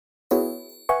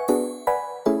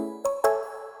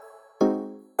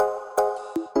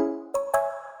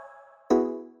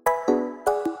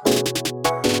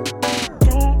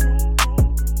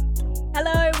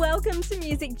Hello, welcome to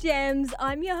Music Gems.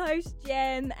 I'm your host,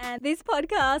 Gem, and this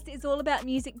podcast is all about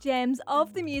music gems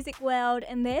of the music world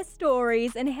and their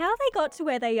stories and how they got to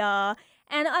where they are.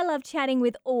 And I love chatting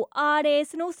with all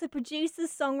artists and also producers,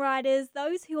 songwriters,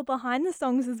 those who are behind the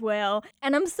songs as well.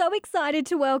 And I'm so excited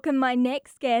to welcome my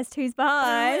next guest who's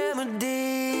behind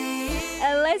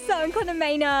Alesso and Connor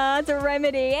Maynard's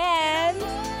Remedy and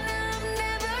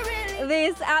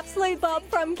this absolute bop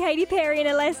from Katy Perry and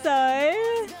Alesso.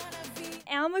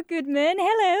 Alma Goodman,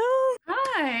 hello.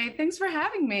 Hi, thanks for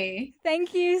having me.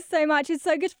 Thank you so much. It's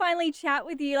so good to finally chat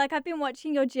with you. Like, I've been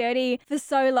watching your journey for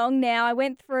so long now. I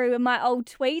went through my old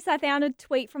tweets. I found a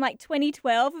tweet from like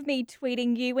 2012 of me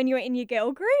tweeting you when you were in your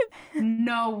girl group.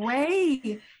 No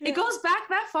way. It goes back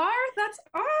that far? That's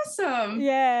awesome.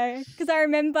 Yeah, because I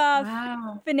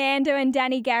remember Fernando and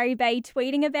Danny Garibay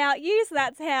tweeting about you. So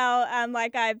that's how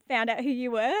I found out who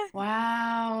you were.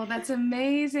 Wow, that's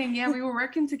amazing. Yeah, we were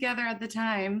working together at the time.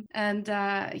 And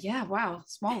wow,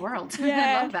 small world.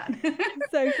 Yeah. I love that.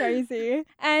 So crazy.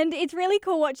 And it's really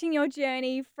cool watching your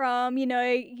journey from,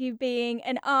 you being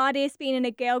an artist, being in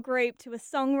a girl group to a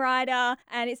songwriter.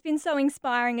 And it's been so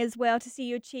inspiring as well to see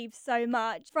you achieve so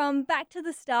much. From back to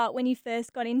the start when you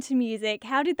first got into music,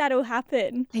 how did that all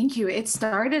happen? Thank you. It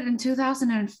started in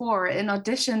 2004 in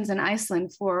auditions in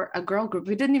Iceland for a girl group.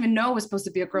 We didn't even know it was supposed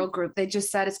to be a girl group. They just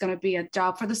said it's going to be a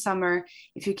job for the summer.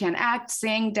 If you can act,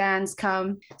 sing, dance,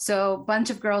 come. So a bunch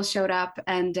of girls showed up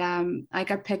and I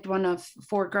got picked one of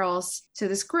 4 girls to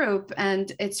this group,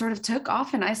 and it sort of took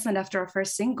off in Iceland after our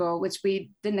first single, which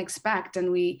we didn't expect.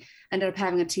 And we ended up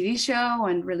having a TV show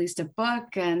and released a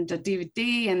book and a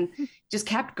DVD and just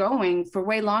kept going for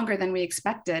way longer than we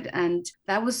expected. And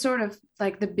that was sort of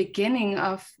like the beginning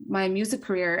of my music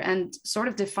career and sort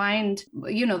of defined,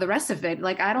 the rest of it.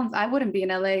 Like, I wouldn't be in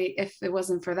LA if it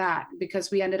wasn't for that, because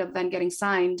we ended up then getting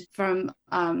signed from,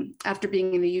 after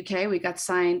being in the UK, we got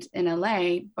signed in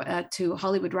LA to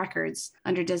Hollywood Records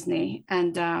under Disney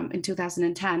and in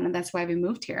 2010. And that's why we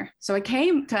moved here. So I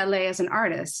came to LA as an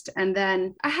artist, and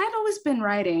then I had always been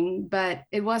writing, but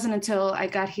it wasn't until I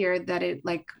got here that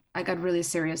I got really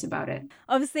serious about it.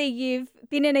 Obviously, you've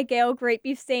been in a girl group,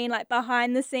 you've seen like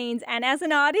behind the scenes and as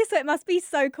an artist, so it must be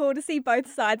so cool to see both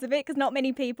sides of it because not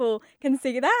many people can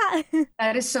see that.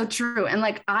 That is so true. And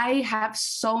I have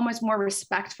so much more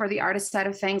respect for the artist side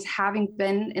of things, having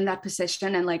been in that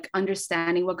position and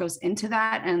understanding what goes into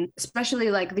that. And especially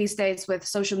these days with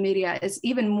social media, it's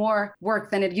even more work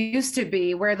than it used to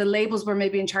be, where the labels were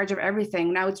maybe in charge of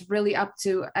everything. Now it's really up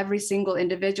to every single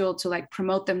individual to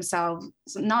promote themselves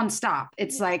nonstop.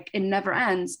 It's it never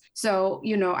ends. So,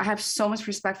 I have so much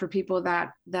respect for people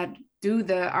that do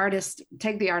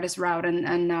take the artist route.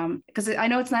 And because I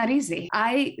know it's not easy.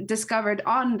 I discovered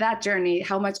on that journey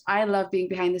how much I love being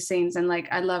behind the scenes, and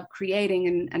I love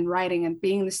creating and writing, and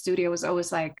being in the studio was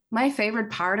always my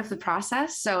favorite part of the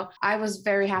process. So I was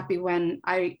very happy when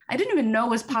I didn't even know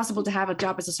it was possible to have a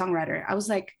job as a songwriter. I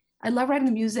was I love writing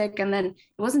the music. And then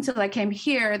it wasn't until I came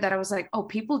here that I was oh,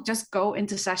 people just go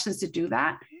into sessions to do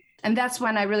that. And that's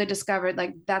when I really discovered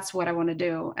that's what I want to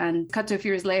do. And cut to a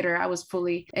few years later, I was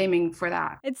fully aiming for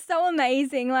that. It's so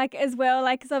amazing, as well,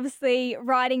 because obviously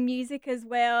writing music as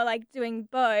well, doing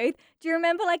both. Do you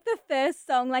remember the first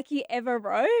song you ever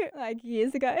wrote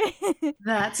years ago?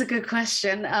 That's a good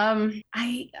question.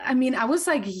 I mean, I was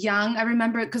young. I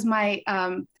remember because my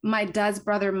dad's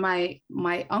brother,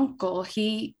 my uncle,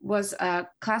 he was a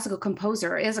classical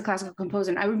composer, is a classical composer.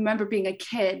 And I remember being a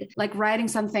kid, writing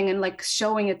something and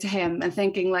showing it to him and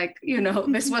thinking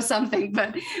this was something,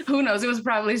 but who knows, it was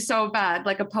probably so bad,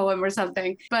 a poem or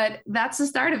something. But that's the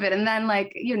start of it. And then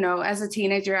as a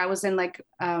teenager, I was in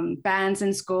bands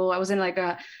in school. I was in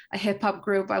a hip hop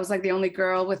group. I was the only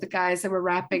girl with the guys that were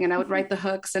rapping, and I would write the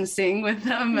hooks and sing with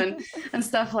them and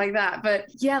stuff like that. But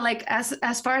yeah,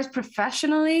 as far as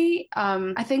professionally,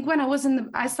 I think when I was in the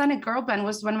Icelandic girl band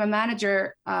was when my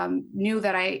manager knew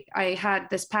that I had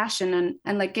this passion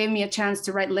and gave me a chance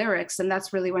to write lyrics. And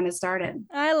that's really when it started.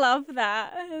 I love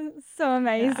that. So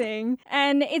amazing. Yeah.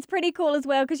 And it's pretty cool as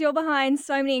well because you're behind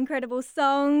so many incredible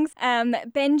songs.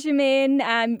 Benjamin,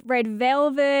 Red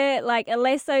Velvet,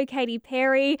 Alesso, Katy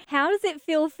Perry. How does it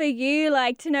feel for you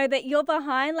to know that you're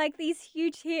behind these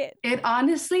huge hits?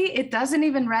 It doesn't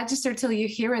even register till you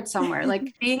hear it somewhere.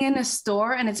 Being in a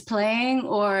store and it's playing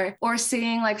or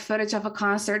seeing footage of a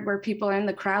concert where people are in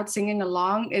the crowd singing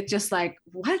along, it just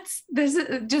what? This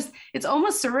is just, it's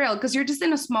almost surreal because you're just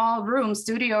in a small room,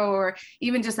 studio, or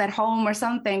even just at home or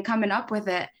something, coming up with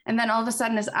it. And then all of a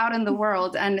sudden it's out in the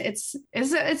world. And it's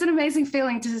an amazing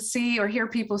feeling to see or hear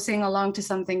people sing along to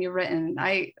something you've written.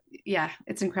 Yeah,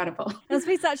 it's incredible. It must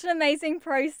be such an amazing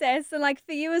process. And like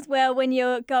for you as well, when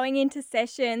you're going into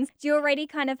sessions, do you already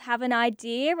kind of have an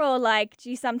idea, or like do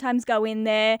you sometimes go in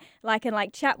there like and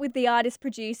like chat with the artist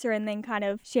producer and then kind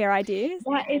of share ideas?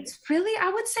 Yeah, it's really, I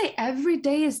would say every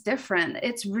day is different.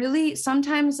 It's really,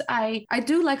 sometimes I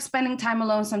do like spending time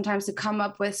alone sometimes to come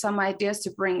up with some ideas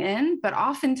to bring in, but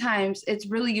oftentimes it's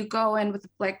really, you go in with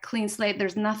like clean slate,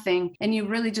 there's nothing, and you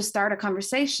really just start a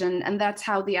conversation. And that's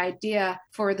how the idea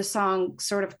for the song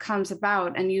sort of comes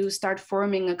about, and you start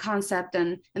forming a concept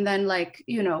and then like,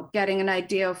 getting an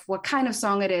idea of what kind of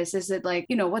song it is. Is it like,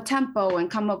 what tempo, and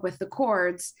come up with the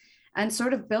chords and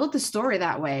sort of build the story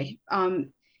that way.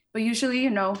 But usually,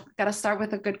 got to start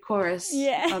with a good chorus.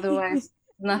 Yeah. Otherwise,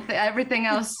 nothing, everything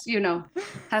else,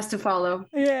 has to follow.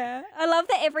 Yeah. I love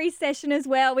that every session as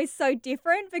well is so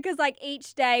different, because like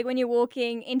each day when you're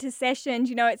walking into sessions,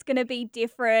 it's going to be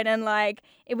different, and like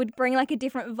it would bring like a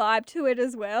different vibe to it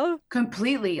as well.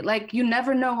 Completely. Like you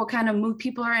never know what kind of mood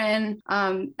people are in.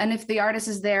 And if the artist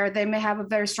is there, they may have a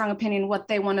very strong opinion what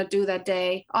they want to do that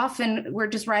day. Often we're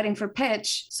just writing for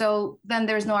pitch. So then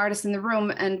there's no artist in the room,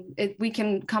 and we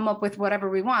can come up with whatever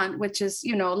we want, which is,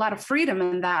 a lot of freedom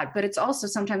in that. But it's also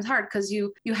sometimes hard because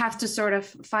you have to sort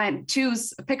of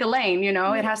pick a lane,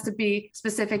 it has to be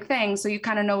specific things. So you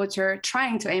kind of know what you're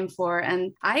trying to aim for.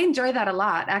 And I enjoy that a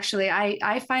lot. Actually,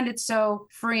 I find it so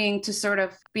freeing to sort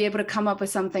of be able to come up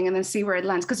with something and then see where it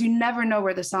lands, because you never know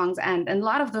where the songs end. And a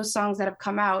lot of those songs that have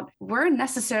come out weren't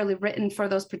necessarily written for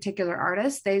those particular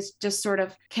artists. They just sort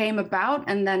of came about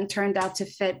and then turned out to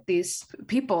fit these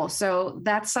people. So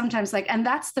that's sometimes like, and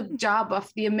that's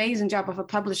the amazing job of a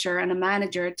publisher and a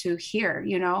manager to hear,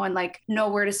 and like know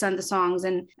where to send the songs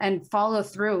and follow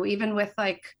through, even with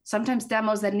like sometimes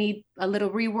demos that need a little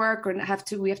rework or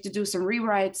we have to do some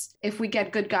rewrites. If we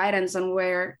get good guidance on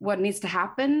what needs to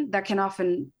happen, that can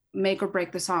often make or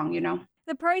break the song,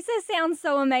 The process sounds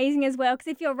so amazing as well,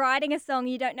 because if you're writing a song,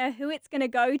 you don't know who it's going to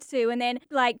go to, and then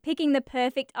like picking the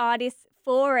perfect artist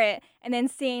for it and then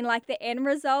seeing like the end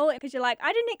result, because you're like,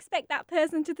 I didn't expect that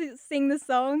person to sing the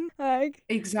song. Like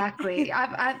exactly.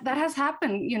 that has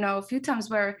happened, a few times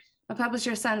where a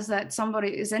publisher sends that somebody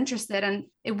is interested, and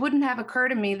it wouldn't have occurred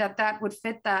to me that would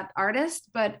fit that artist,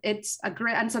 but ends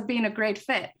up being a great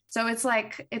fit. So it's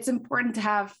like, it's important to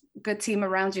have a good team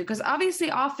around you, because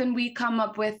obviously often we come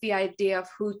up with the idea of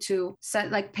who to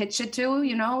pitch it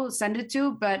to, send it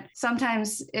to, but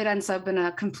sometimes it ends up in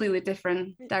a completely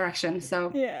different direction.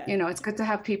 So, yeah. It's good to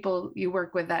have people you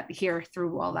work with that hear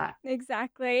through all that.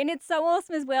 Exactly. And it's so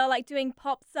awesome as well, like doing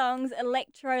pop songs,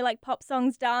 electro, like pop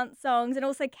songs, dance songs, and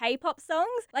also K-pop songs.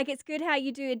 Like it's good how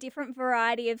you do a different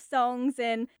variety of songs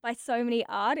and by so many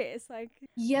artists. Like,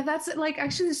 yeah, that's like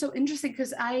actually so interesting,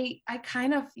 because I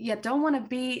kind of don't want to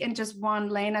be in just one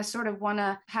lane. I sort of want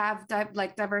to have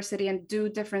diversity and do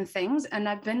different things. And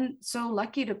I've been so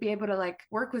lucky to be able to like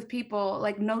work with people.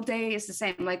 Like no day is the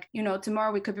same. Like,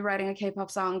 tomorrow we could be writing a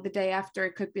K-pop song. The day after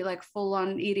it could be like full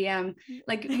on EDM.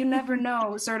 Like you never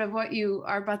know sort of what you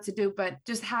are about to do, but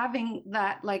just having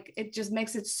that, like, it just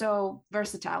makes it so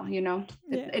versatile,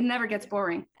 it never gets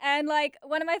boring. And like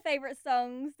one of my favorite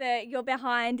songs that you're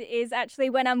behind is actually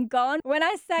When I'm Gone. When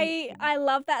I say I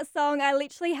love that song, I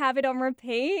literally have it on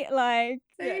repeat. Like,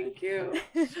 thank you.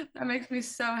 That makes me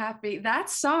so happy. That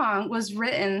song was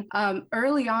written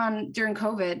early on during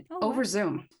COVID over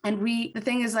Zoom. And the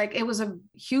thing is, like, it was a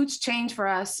huge change for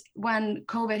us when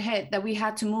COVID hit, that we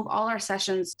had to move all our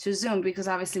sessions to Zoom, because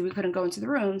obviously we couldn't go into the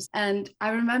rooms. And I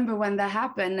remember when that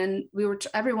happened, and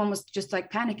everyone was just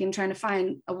like panicking, trying to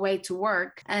find a way to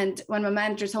work. And when my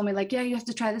manager told me like, yeah, you have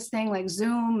to try this thing like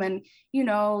Zoom, and you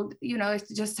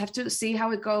just have to see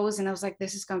how it goes. And I was like,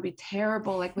 this is going to be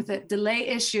terrible. Like with the delay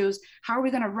issues, how are we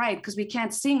going to write? Because we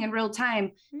can't sing in real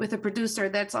time with a producer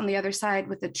that's on the other side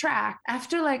with the track.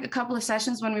 After like a couple of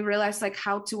sessions, when we realized like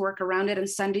how to work around it and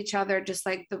send each other just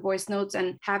like the voice notes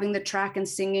and having the track and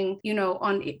singing,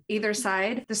 on either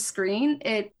side of the screen,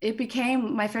 it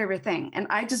became my favorite thing. And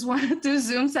I just want to do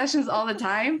Zoom sessions all the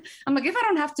time. I'm like, if I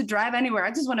don't have to drive anywhere,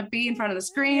 I just want to be in front of the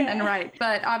screen and write.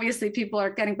 But obviously people are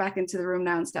getting back into the room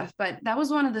now and stuff. But that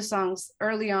was one of the songs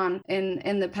early on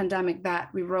in the pandemic that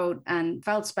we wrote and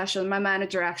felt special. My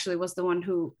manager actually was the one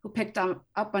who picked up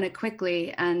on it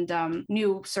quickly and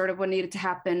knew sort of what needed to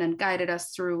happen and guided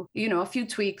us through, a few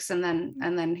tweaks, and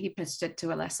then he pitched it to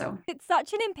Alesso. It's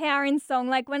such an empowering song.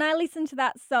 Like when I listen to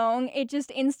that song, it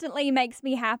just instantly makes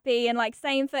me happy. And like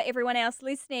same for everyone else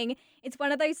listening. it's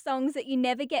one of those songs that you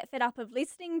never get fed up of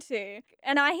listening to.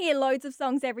 And I hear loads of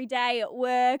songs every day at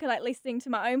work, like listening to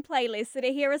my own playlist. So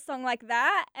to hear a song like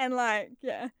that and like,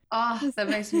 yeah. Oh, that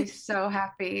makes me so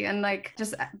happy. And like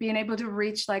just being able to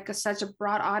reach like such a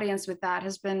broad audience with that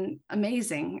has been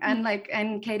amazing. And like,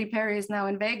 and Katy Perry is now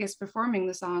in Vegas performing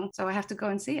the song. So I have to go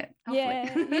and see it. Hopefully.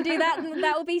 Yeah, you do that. And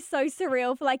that will be so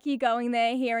surreal for like you going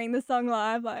there, hearing the song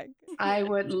live. Like, I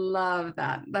would love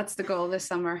that. That's the goal this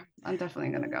summer. I'm definitely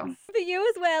going to go. For you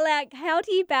as well, like, how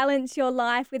do you balance your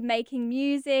life with making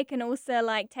music and also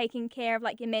like taking care of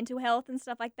like your mental health and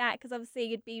stuff like that? Because obviously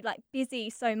you'd be like busy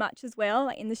so much as well,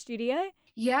 like in the studio.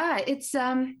 Yeah, it's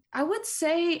I would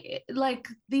say like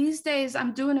these days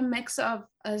I'm doing a mix of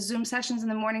Zoom sessions in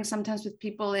the morning, sometimes with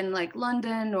people in like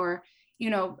London or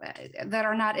that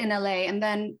are not in LA, and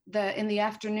then in the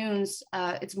afternoons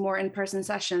it's more in-person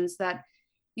sessions that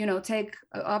take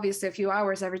obviously a few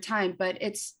hours every time, but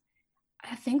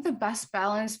I think the best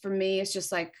balance for me is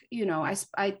just like, I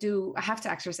have to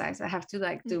exercise. I have to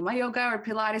like do my yoga or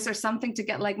Pilates or something to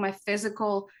get like my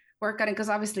physical work on it. Cause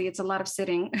obviously it's a lot of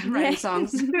sitting, writing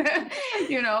songs, so,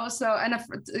 and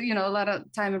a lot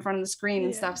of time in front of the screen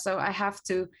and stuff. So I have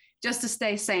to, just to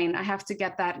stay sane, I have to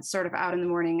get that sort of out in the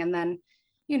morning and then,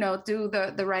 do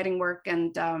the writing work.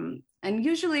 And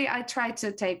usually I try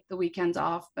to take the weekends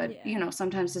off, but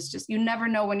sometimes it's just, you never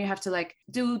know when you have to like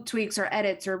do tweaks or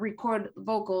edits or record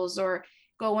vocals or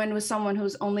go in with someone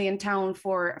who's only in town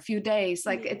for a few days.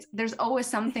 Like there's always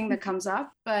something that comes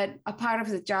up, but a part of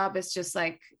the job is just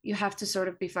like, you have to sort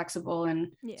of be flexible and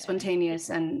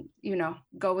spontaneous and,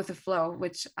 go with the flow,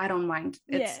 which I don't mind.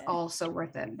 It's also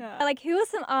worth it. Like, who are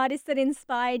some artists that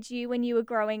inspired you when you were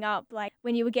growing up, like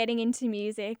when you were getting into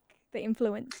music? That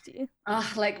influenced you?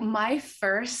 Like my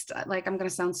first, like I'm gonna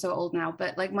sound so old now,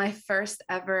 but like my first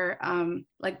ever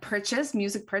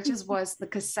music purchase was the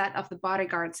cassette of the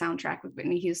Bodyguard soundtrack with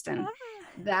Whitney Houston.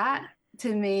 That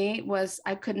to me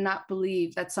I could not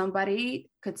believe that somebody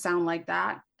could sound like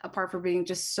that, apart from being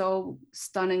just so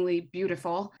stunningly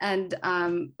beautiful. And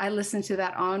I listened to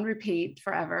that on repeat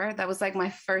forever. That was like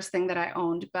my first thing that I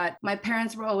owned. But my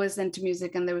parents were always into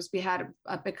music, and we had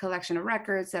a big collection of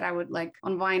records that I would like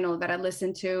on vinyl that I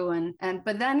listened to.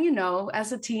 But then,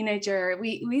 as a teenager,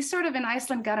 we sort of in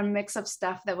Iceland got a mix of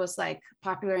stuff that was like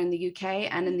popular in the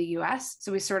UK and in the US.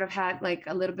 So we sort of had like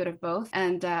a little bit of both.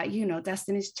 And,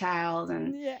 Destiny's Child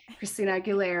and Christina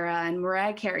Aguilera and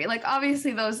Mariah Carey, like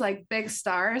obviously those like big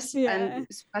stars. And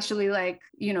especially like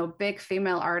big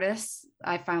female artists,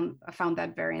 I found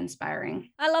that very inspiring.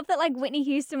 I love that like Whitney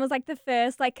Houston was like the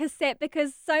first like cassette,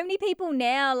 because so many people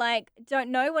now like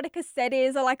don't know what a cassette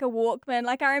is or like a Walkman.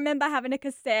 Like I remember having a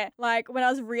cassette like when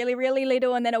I was really, really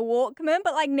little, and then a Walkman,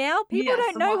 but like now people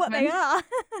don't know what they are.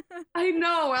 I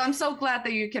know. I'm so glad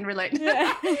that you can relate.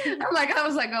 I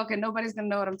was like, okay, nobody's gonna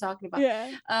know what I'm talking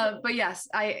about. But yes,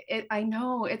 I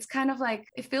know it's kind of like,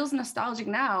 it feels nostalgic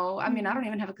now. I mean, I don't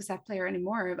even have a cassette player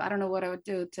anymore. I don't know what I would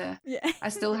do I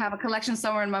still have a collection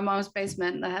somewhere in my mom's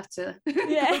basement and I have to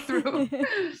go through.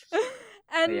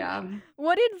 And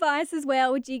what advice as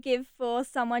well would you give for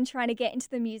someone trying to get into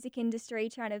the music industry,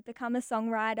 trying to become a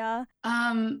songwriter?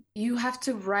 You have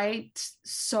to write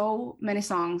so many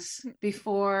songs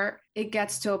before it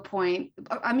gets to a point.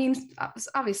 I mean,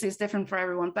 obviously it's different for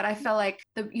everyone, but I feel like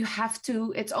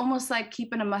it's almost like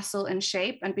keeping a muscle in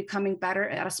shape and becoming better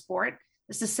at a sport.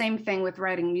 It's the same thing with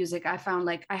writing music. I found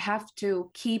like I have to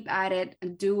keep at it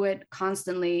and do it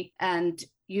constantly. And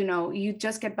you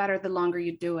just get better the longer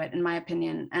you do it, in my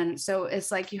opinion. And so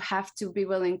it's like you have to be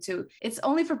willing to, it's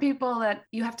only for people that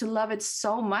you have to love it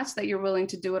so much that you're willing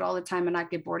to do it all the time and not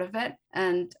get bored of it.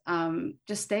 And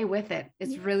just stay with it.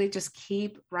 It's really just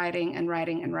keep writing and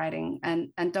writing and writing,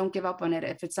 and don't give up on it.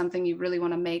 If it's something you really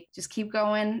want to make, just keep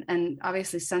going. And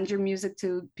obviously send your music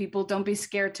to people. Don't be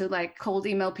scared to like cold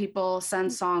email people,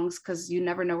 send songs, because you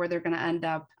never know where they're going to end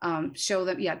up. Show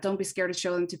them. Don't be scared to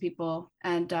show them to people,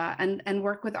 and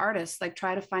work with artists. Like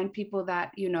try to find people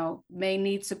that, may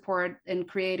need support in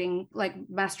creating, like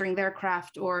mastering their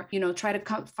craft, or, try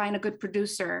to find a good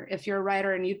producer. If you're a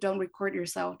writer and you don't record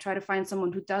yourself, try to find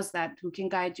someone who does that, who can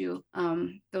guide you.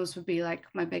 Those would be like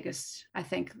my biggest, I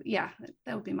think.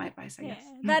 That would be my advice, I guess.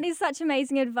 That is such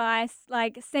amazing advice,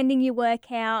 like sending your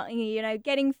work out and,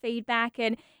 getting feedback.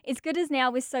 And it's good as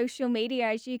now with social media,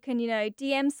 as you can,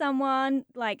 DM someone,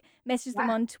 like message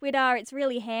them on Twitter. It's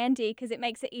really handy because it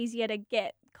makes it easier to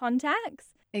get contacts.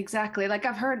 Exactly. Like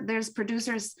I've heard there's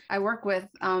producers I work with.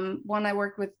 One I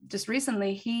worked with just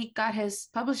recently, he got his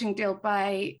publishing deal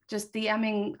by just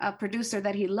DMing a producer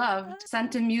that he loved,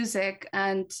 sent him music,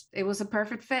 and it was a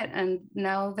perfect fit. And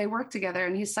now they work together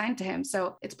and he's signed to him.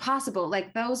 So it's possible.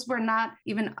 Like those were not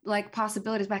even like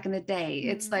possibilities back in the day.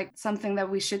 It's like something that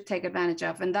we should take advantage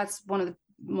of. And that's one of the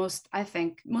most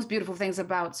beautiful things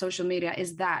about social media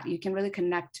is that you can really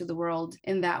connect to the world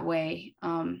in that way.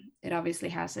 It obviously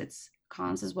has its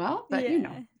cons as well, but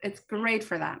it's great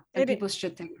for that, and people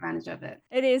should take advantage of it.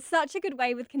 It is such a good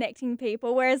way with connecting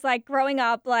people, whereas like growing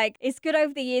up, like it's good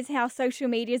over the years how social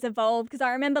media's evolved, because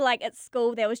I remember like at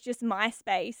school there was just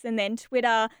MySpace and then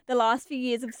Twitter the last few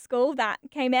years of school that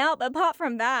came out, but apart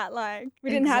from that, like we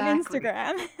didn't have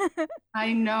Instagram.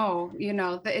 I know,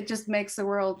 it just makes the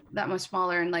world that much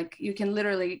smaller, and like you can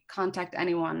literally contact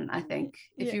anyone. I think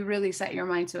if you really set your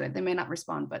mind to it, they may not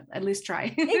respond, but at least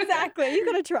try. Exactly, you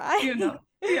gotta try.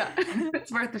 Yeah,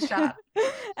 it's worth a shot.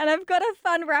 And I've got a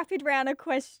fun rapid round of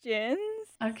questions.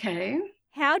 Okay.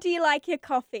 How do you like your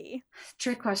coffee?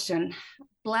 Trick question.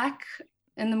 Black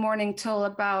in the morning till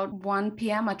about 1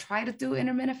 p.m. I try to do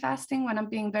intermittent fasting when I'm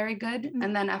being very good.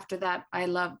 And then after that, I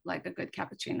love like a good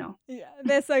cappuccino. Yeah,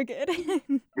 they're so good.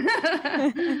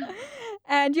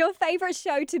 And your favorite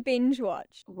show to binge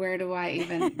watch? Where do I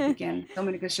even begin? So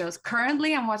many good shows.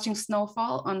 Currently, I'm watching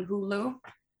Snowfall on Hulu,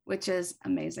 which is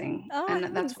amazing.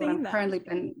 And that's what I'm currently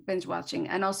binge watching.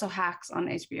 And also Hacks on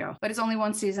HBO. But it's only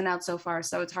one season out so far,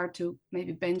 so it's hard to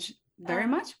maybe binge very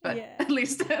much, but at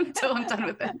least until I'm done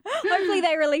with it. Hopefully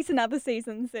they release another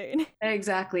season soon.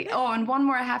 Exactly. Oh, and one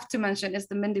more I have to mention is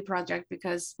The Mindy Project,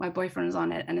 because my boyfriend is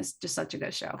on it and it's just such a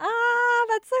good show. Ah,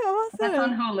 that's so awesome. That's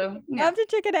on Hulu. I have to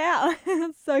check it out.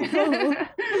 That's so cool.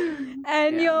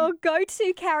 And your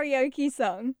go-to karaoke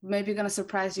song? Maybe going to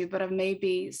surprise you, but I've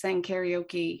maybe sang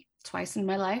karaoke twice in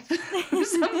my life or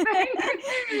something.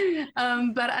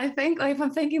 But I think like, if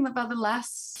I'm thinking about the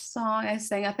last song I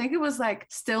sang, I think it was like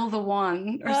Still the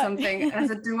One or something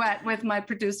as a duet with my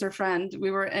producer friend.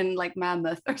 We were in like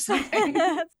Mammoth or something.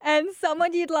 And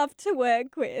someone you'd love to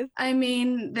work with? I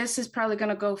mean, this is probably going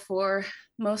to go for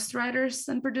most writers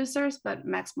and producers, but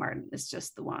Max Martin is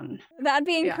just the one. That'd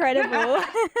be incredible.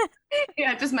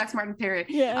 Yeah, just Max Martin, period.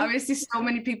 Yeah. Obviously so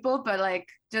many people, but like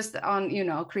just on,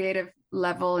 creative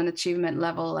level and achievement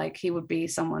level, like he would be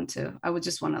someone I would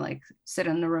just want to like sit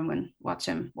in the room and watch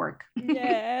him work.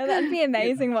 Yeah, that'd be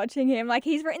amazing watching him. Like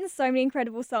he's written so many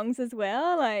incredible songs as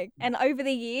well. Like, and over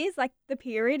the years, like the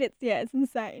period, it's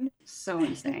insane. So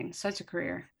insane. Such a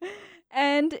career.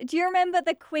 And do you remember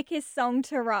the quickest song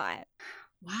to write?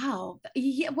 Wow.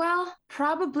 Yeah, well,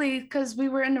 probably because we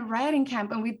were in a writing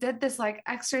camp and we did this like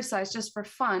exercise just for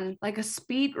fun, like a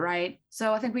speed write.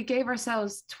 So I think we gave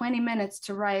ourselves 20 minutes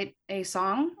to write a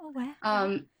song. Oh,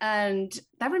 wow. And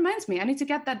that reminds me, I need to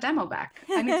get that demo back.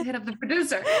 I need to hit up the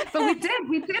producer. But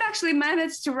we did actually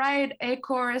manage to write a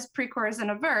chorus, pre-chorus,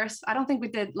 and a verse. I don't think we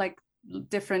did like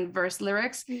different verse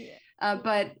lyrics. Yeah.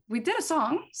 But we did a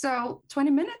song, so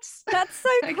 20 minutes. That's so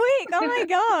quick. Oh my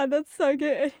God, that's so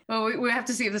good. Well, we have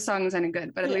to see if the song is any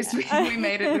good, but at least we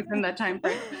made it within that time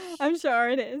frame. I'm sure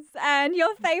it is. And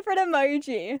your favorite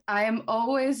emoji? I am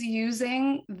always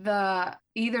using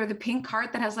either the pink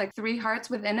heart that has like 3 hearts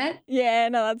within it. Yeah,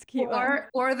 no, that's cute.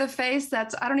 Or the face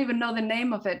that's, I don't even know the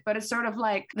name of it, but it's sort of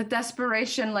like the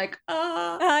desperation, like,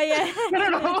 yeah. I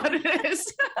don't know what it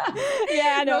is.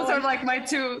 Yeah, I know. Those are like my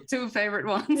two favorite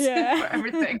ones for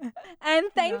everything. And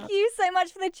thank you so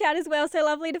much for the chat as well. So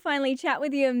lovely to finally chat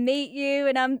with you and meet you.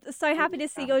 And I'm so happy to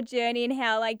see your journey and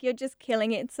how like you're just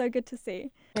killing it. It's so good to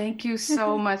see. Thank you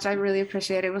so much. I really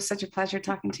appreciate it. It was such a pleasure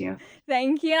talking to you.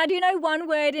 Thank you. And I do know one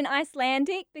word in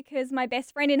Icelandic because my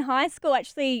best friend in high school,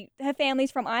 actually, her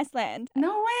family's from Iceland.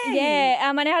 No way. Yeah.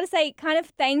 I know how to say kind of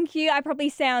thank you. I probably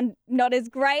sound not as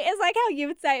great as like how you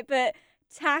would say it, but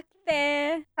takk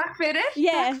fyrir. Takk fyrir?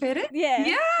 Yeah. Takk fyrir? Yeah.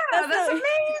 Yeah, that's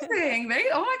amazing.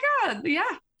 Oh my God. Yeah.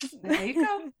 There you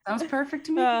go. Sounds perfect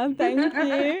to me. Oh, thank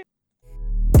you.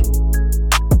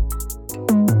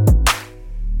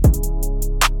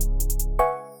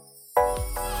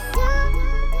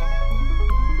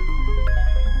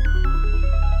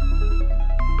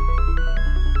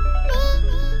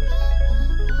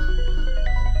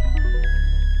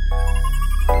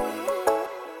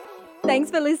 Thanks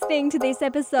for listening to this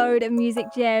episode of Music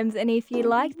Gems. And if you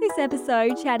liked this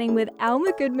episode chatting with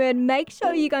Alma Goodman, make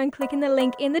sure you go and click in the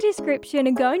link in the description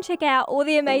and go and check out all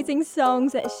the amazing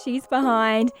songs that she's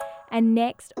behind. And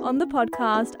next on the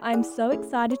podcast, I'm so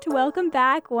excited to welcome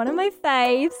back one of my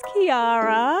faves,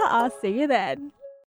 Kiara. I'll see you then.